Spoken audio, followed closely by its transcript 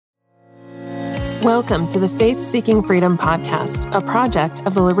Welcome to the Faith Seeking Freedom podcast, a project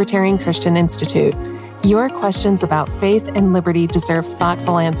of the Libertarian Christian Institute. Your questions about faith and liberty deserve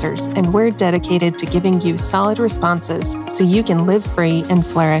thoughtful answers, and we're dedicated to giving you solid responses so you can live free and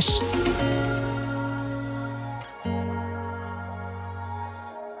flourish.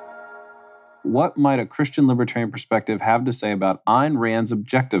 What might a Christian libertarian perspective have to say about Ayn Rand's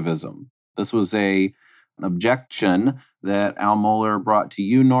objectivism? This was an objection that Al Mohler brought to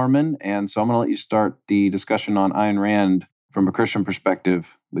you, Norman, and so I'm going to let you start the discussion on Ayn Rand from a Christian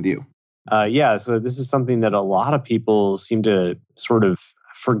perspective with you. So this is something that a lot of people seem to sort of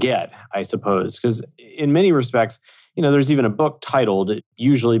forget, I suppose, because in many respects, there's even a book titled, it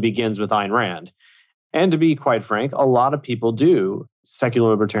usually begins with Ayn Rand. And to be quite frank, a lot of people do,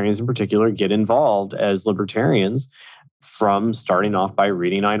 secular libertarians in particular, get involved as libertarians from starting off by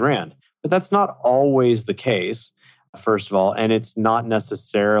reading Ayn Rand. But that's not always the case, first of all, and it's not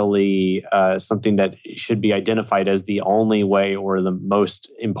necessarily something that should be identified as the only way or the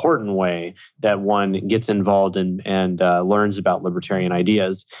most important way that one gets involved and learns about libertarian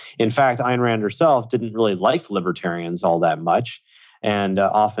ideas. In fact, Ayn Rand herself didn't really like libertarians all that much, and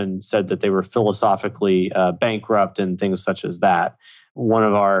often said that they were philosophically bankrupt and things such as that. One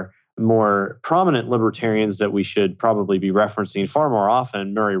of our more prominent libertarians that we should probably be referencing far more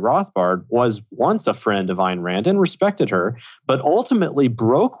often, Murray Rothbard, was once a friend of Ayn Rand and respected her, but ultimately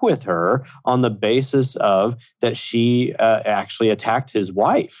broke with her on the basis of that she actually attacked his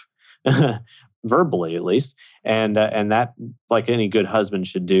wife, verbally at least, and that, like any good husband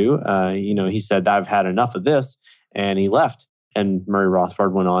should do, he said, "I've had enough of this," and he left. And Murray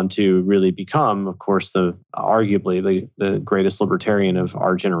Rothbard went on to really become, of course, arguably the greatest libertarian of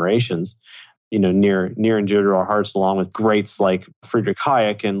our generations, near and dear to our hearts, along with greats like Friedrich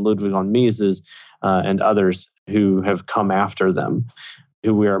Hayek and Ludwig von Mises and others who have come after them,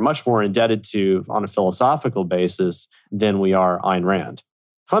 who we are much more indebted to on a philosophical basis than we are Ayn Rand.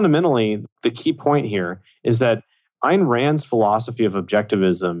 Fundamentally, the key point here is that Ayn Rand's philosophy of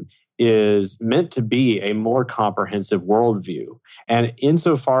objectivism is meant to be a more comprehensive worldview. And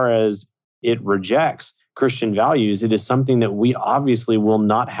insofar as it rejects Christian values, it is something that we obviously will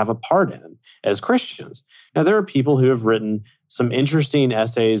not have a part in as Christians. Now, there are people who have written some interesting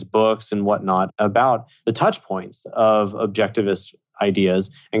essays, books, and whatnot about the touch points of objectivist ideas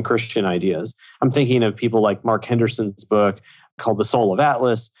and Christian ideas. I'm thinking of people like Mark Henderson's book called The Soul of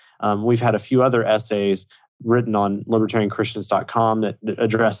Atlas. We've had a few other essays written on libertarianchristians.com that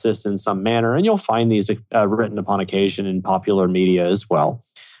address this in some manner. And you'll find these written upon occasion in popular media as well.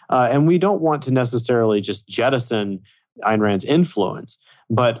 And we don't want to necessarily just jettison Ayn Rand's influence,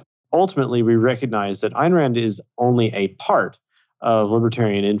 but ultimately we recognize that Ayn Rand is only a part of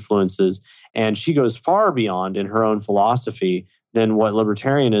libertarian influences, and she goes far beyond in her own philosophy than what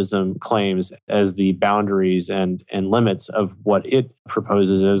libertarianism claims as the boundaries and limits of what it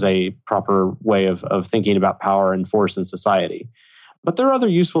proposes as a proper way of thinking about power and force in society. But there are other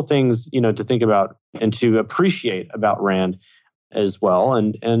useful things, to think about and to appreciate about Rand as well.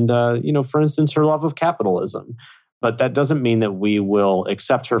 And for instance, her love of capitalism. But that doesn't mean that we will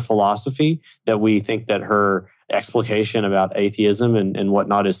accept her philosophy, that we think that her explication about atheism and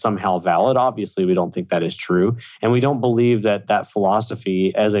whatnot is somehow valid. Obviously, we don't think that is true. And we don't believe that that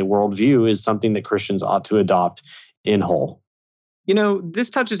philosophy as a worldview is something that Christians ought to adopt in whole. This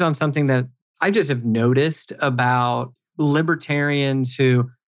touches on something that I just have noticed about libertarians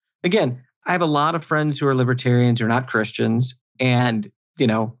who, again, I have a lot of friends who are libertarians who are not Christians and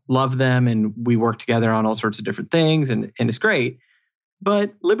love them, and we work together on all sorts of different things, and it's great.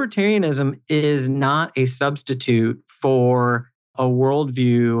 But libertarianism is not a substitute for a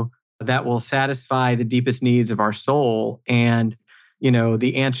worldview that will satisfy the deepest needs of our soul and,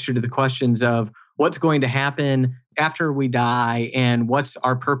 the answer to the questions of what's going to happen after we die and what's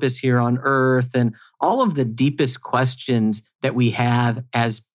our purpose here on earth, and all of the deepest questions that we have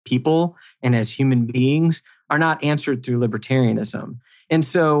as people and as human beings are not answered through libertarianism. And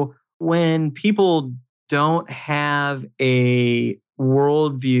so when people don't have a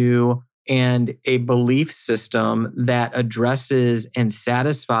worldview and a belief system that addresses and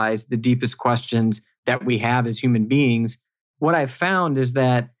satisfies the deepest questions that we have as human beings, what I've found is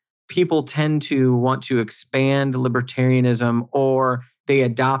that people tend to want to expand libertarianism, or they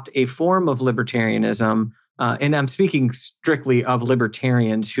adopt a form of libertarianism. And I'm speaking strictly of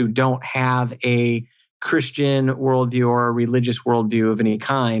libertarians who don't have a Christian worldview or a religious worldview of any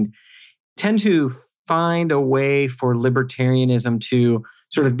kind, tend to find a way for libertarianism to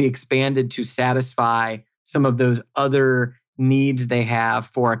sort of be expanded to satisfy some of those other needs they have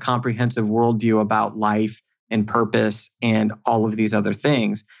for a comprehensive worldview about life and purpose and all of these other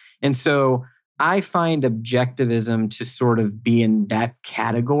things. And so I find objectivism to sort of be in that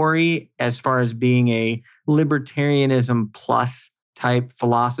category as far as being a libertarianism plus type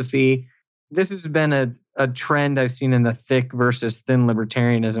philosophy. This has been a trend I've seen in the thick versus thin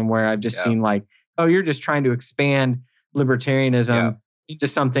libertarianism where I've just seen like, oh, you're just trying to expand libertarianism into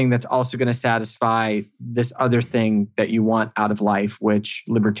something that's also going to satisfy this other thing that you want out of life, which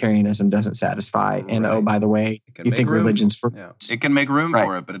libertarianism doesn't satisfy. And oh, by the way, you think religion's for... Yeah. It can make room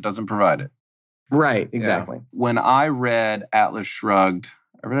for it, but it doesn't provide it. Right, exactly. Yeah. When I read Atlas Shrugged,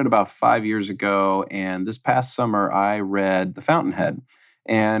 I read it about 5 years ago, and this past summer I read The Fountainhead.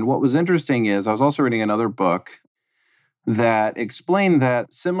 And what was interesting is I was also reading another book that explained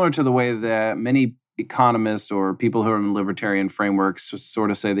that, similar to the way that many economists or people who are in libertarian frameworks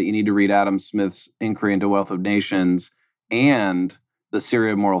sort of say that you need to read Adam Smith's Inquiry into Wealth of Nations and the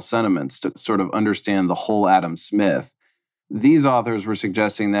Theory of Moral Sentiments to sort of understand the whole Adam Smith. These authors were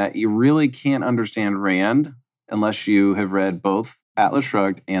suggesting that you really can't understand Rand unless you have read both Atlas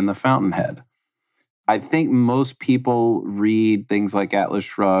Shrugged and The Fountainhead. I think most people read things like Atlas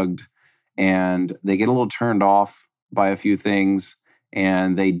Shrugged and they get a little turned off by a few things,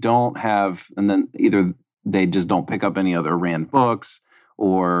 and they don't have, and then either they just don't pick up any other Rand books,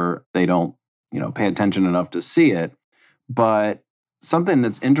 or they don't, pay attention enough to see it. But something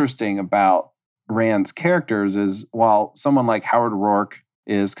that's interesting about Rand's characters is, while someone like Howard Rourke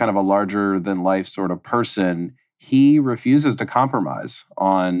is kind of a larger than life sort of person, he refuses to compromise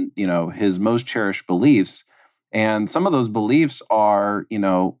on, his most cherished beliefs. And some of those beliefs are,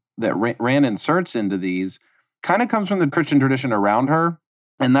 that Rand inserts into these kind of comes from the Christian tradition around her.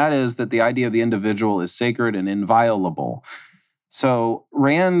 And that is that the idea of the individual is sacred and inviolable. So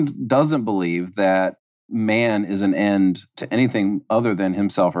Rand doesn't believe that man is an end to anything other than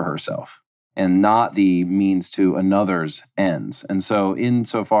himself or herself, and not the means to another's ends. And so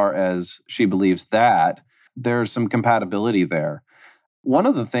insofar as she believes that, there's some compatibility there. One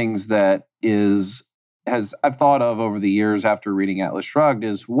of the things that I've thought of over the years after reading Atlas Shrugged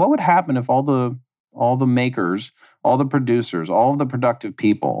is, what would happen if all the makers, all the producers, all of the productive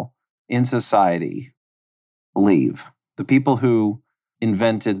people in society leave? The people who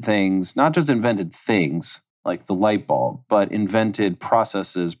invented things, not just invented things like the light bulb, but invented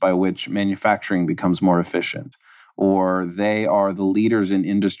processes by which manufacturing becomes more efficient, or they are the leaders in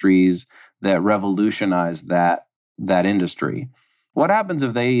industries that revolutionize that industry. What happens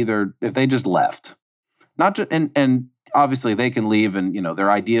if they just left? Not just and obviously they can leave, and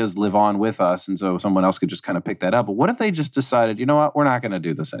their ideas live on with us, and so someone else could just kind of pick that up. But what if they just decided, you know what, we're not going to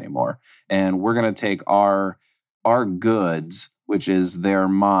do this anymore, and we're going to take our goods, which is their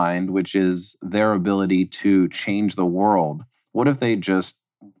mind, which is their ability to change the world. What if they just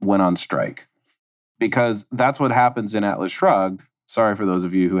went on strike? Because that's what happens in Atlas Shrugged. Sorry for those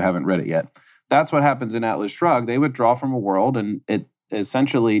of you who haven't read it yet. That's what happens in Atlas Shrugged. They withdraw from a world, and it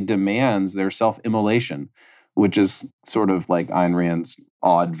essentially demands their self-immolation, which is sort of like Ayn Rand's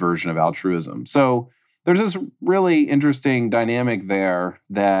odd version of altruism. So there's this really interesting dynamic there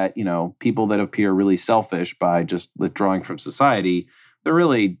that, people that appear really selfish by just withdrawing from society, they're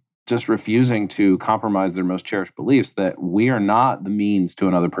really just refusing to compromise their most cherished beliefs, that we are not the means to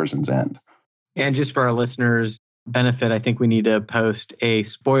another person's end. And just for our listeners' benefit, I think we need to post a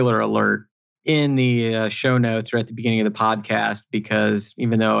spoiler alert in the show notes or at the beginning of the podcast, because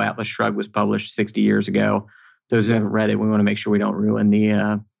even though Atlas Shrugged was published 60 years ago, those who haven't read it, we want to make sure we don't ruin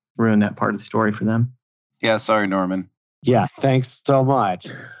that part of the story for them. Yeah, sorry, Norman. Yeah, thanks so much.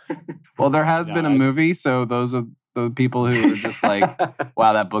 Well, there has been a movie, so those are the people who are just like,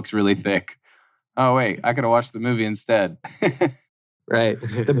 wow, that book's really thick. Oh, wait, I could have watched the movie instead. Right.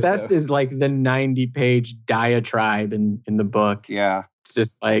 The best is like the 90-page diatribe in the book. Yeah. It's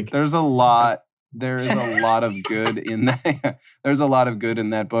just like... There is a lot of good in that. There's a lot of good in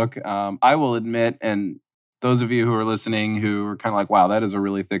that book. I will admit, and those of you who are listening who are kind of like, wow, that is a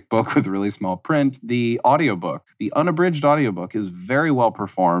really thick book with really small print. The audiobook, the unabridged audiobook, is very well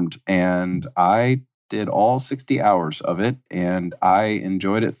performed. And I did all 60 hours of it, and I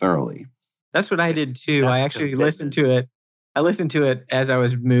enjoyed it thoroughly. That's what I did too. I actually listened to it. I listened to it as I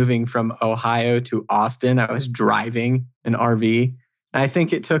was moving from Ohio to Austin. I was driving an RV. And I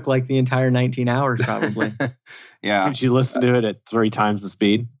think it took like the entire 19 hours probably. Yeah. Did you listen to it at 3 times the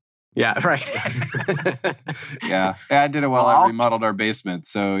speed? Yeah, right. Yeah, I did it while I remodeled our basement.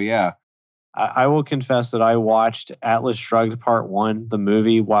 So yeah. I will confess that I watched Atlas Shrugged Part 1, the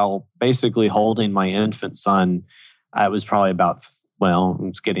movie, while basically holding my infant son. I was probably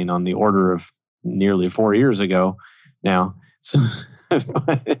it's getting on the order of nearly 4 years ago now. So,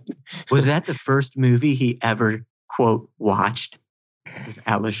 was that the first movie he ever, quote, watched? Was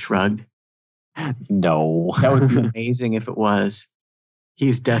Atlas Shrugged? No. That would be amazing if it was.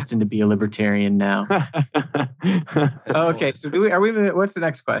 He's destined to be a libertarian now. Okay, so what's the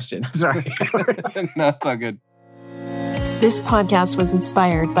next question? Sorry. No, it's all good. This podcast was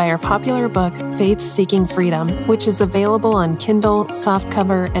inspired by our popular book, Faith Seeking Freedom, which is available on Kindle,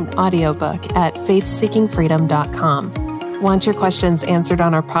 softcover, and audiobook at faithseekingfreedom.com. Want your questions answered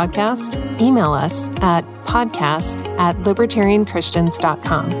on our podcast? Email us at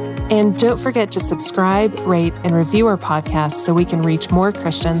podcast@libertarianchristians.com. And don't forget to subscribe, rate, and review our podcast so we can reach more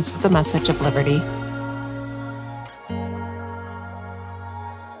Christians with the message of liberty.